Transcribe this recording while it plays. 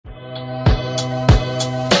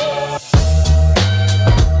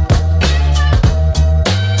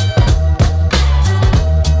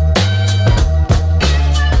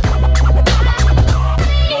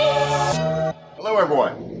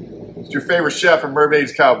favorite chef from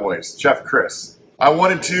Mermaids Cowboys, Chef Chris. I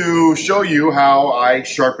wanted to show you how I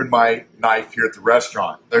sharpen my knife here at the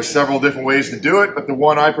restaurant. There's several different ways to do it, but the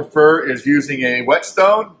one I prefer is using a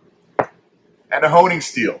whetstone and a honing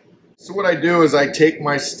steel. So what I do is I take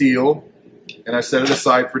my steel and I set it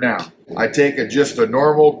aside for now. I take just a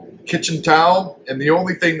normal kitchen towel, and the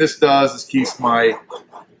only thing this does is keeps my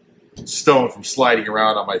stone from sliding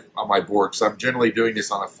around on my board, because I'm generally doing this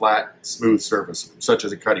on a flat, smooth surface, such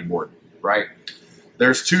as a cutting board, right?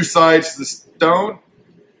 There's two sides to the stone,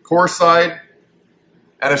 coarse side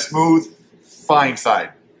and a smooth, fine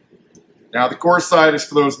side. Now the coarse side is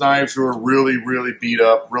for those knives who are really, really beat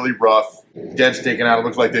up, really rough, dents taken out, it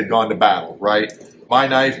looks like they've gone to battle, right? My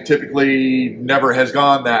knife typically never has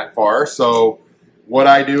gone that far, so what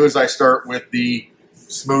I do is I start with the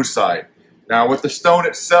smooth side. Now with the stone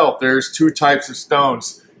itself, there's two types of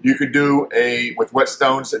stones. You could do with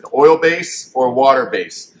whetstones, an oil base or a water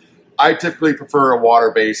base. I typically prefer a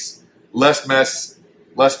water base. Less mess,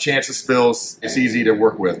 less chance of spills. It's easy to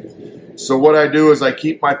work with. So what I do is I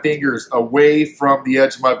keep my fingers away from the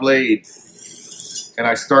edge of my blade, and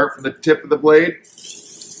I start from the tip of the blade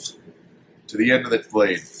to the end of the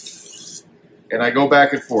blade. And I go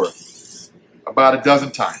back and forth about a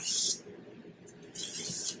dozen times.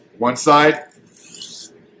 One side,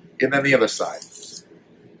 and then the other side.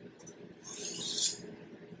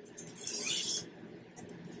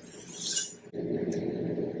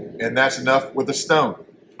 And that's enough with the stone.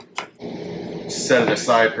 Set it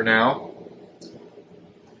aside for now.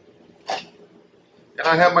 And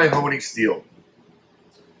I have my honing steel.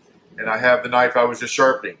 And I have the knife I was just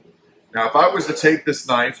sharpening. Now if I was to take this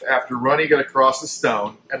knife after running it across the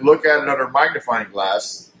stone and look at it under a magnifying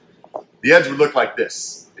glass, the edge would look like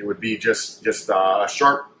this. It would be just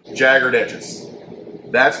sharp, jagged edges.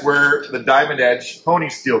 That's where the diamond edge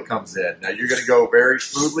honing steel comes in. Now you're going to go very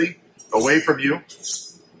smoothly away from you.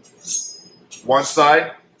 One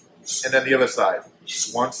side, and then the other side.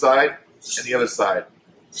 One side, and the other side.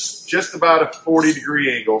 Just about a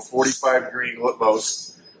 40-degree angle, 45-degree angle at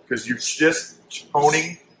most, because you're just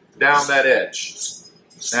honing down that edge.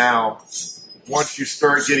 Now, once you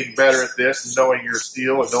start getting better at this, and knowing your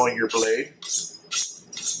steel and knowing your blade,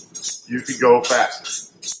 you can go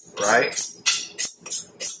faster, right?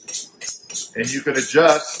 And you can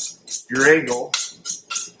adjust your angle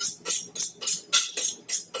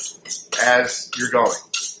as you're going.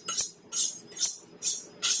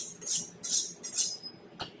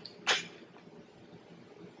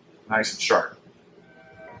 Nice and sharp.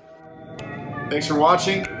 Thanks for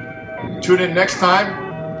watching. Tune in next time,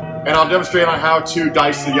 and I'll demonstrate on how to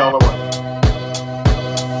dice the Jolla one.